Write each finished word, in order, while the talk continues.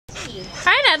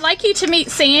Alright, I'd like you to meet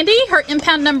Sandy. Her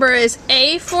impound number is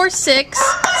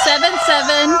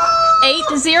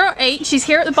A4677808. She's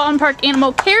here at the Baldwin Park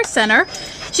Animal Care Center.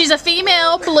 She's a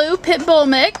female blue pit bull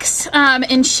mix,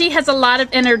 and she has a lot of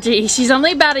energy. She's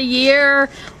only about a year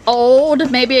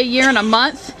old, maybe a year and a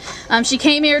month. She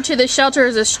came here to the shelter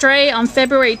as a stray on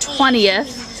February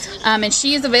 20th. And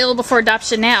she is available for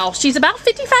adoption now. She's about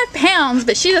 55 pounds,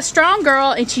 but she's a strong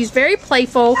girl and she's very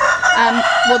playful.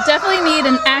 Will definitely need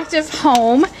an active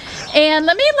home. And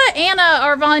let Anna,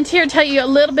 our volunteer, tell you a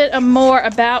little bit more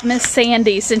about Miss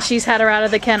Sandy since she's had her out of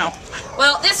the kennel.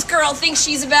 Well, this girl thinks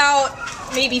she's about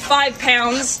maybe 5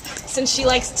 pounds since she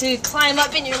likes to climb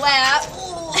up in your lap.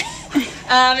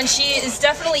 And she is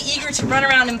definitely eager to run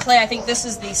around and play. I think this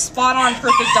is the spot-on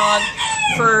perfect dog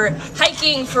for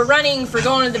hiking, for running, for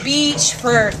going to the beach,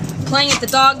 for playing at the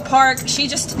dog park. She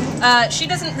just, she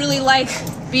doesn't really like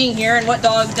being here, and what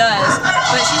dog does,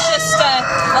 but she's just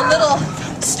a little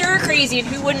stir-crazy, and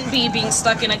who wouldn't be being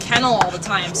stuck in a kennel all the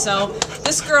time? So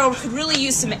this girl could really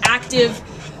use some activity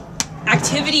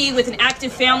with an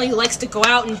active family who likes to go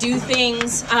out and do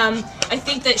things. I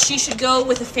think that she should go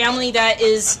with a family that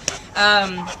is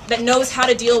that knows how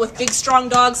to deal with big, strong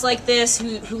dogs like this,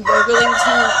 who are willing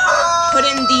to put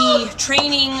in the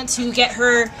training to get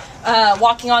her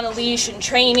walking on the leash and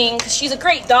training, because she's a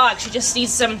great dog. She just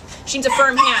needs she needs a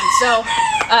firm hand. So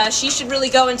she should really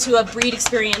go into a breed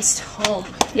experienced home.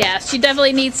 Yeah, she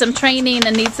definitely needs some training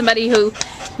and needs somebody who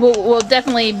will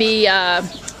definitely be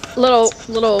little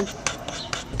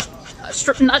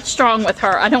not strong with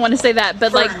her. I don't want to say that,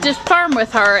 but firm. Like just firm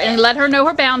with her and let her know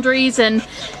her boundaries and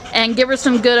give her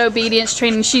some good obedience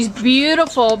training. She's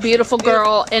beautiful, beautiful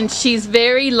girl, and she's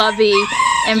very lovey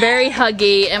and very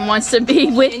huggy and wants to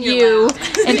be with you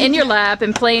and in your lap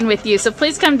and playing with you. So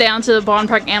please come down to the Baldwin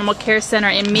Park Animal Care Center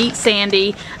and meet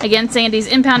Sandy. Again, Sandy's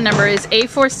impound number is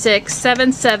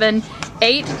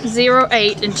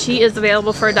A4677808, and she is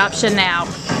available for adoption now.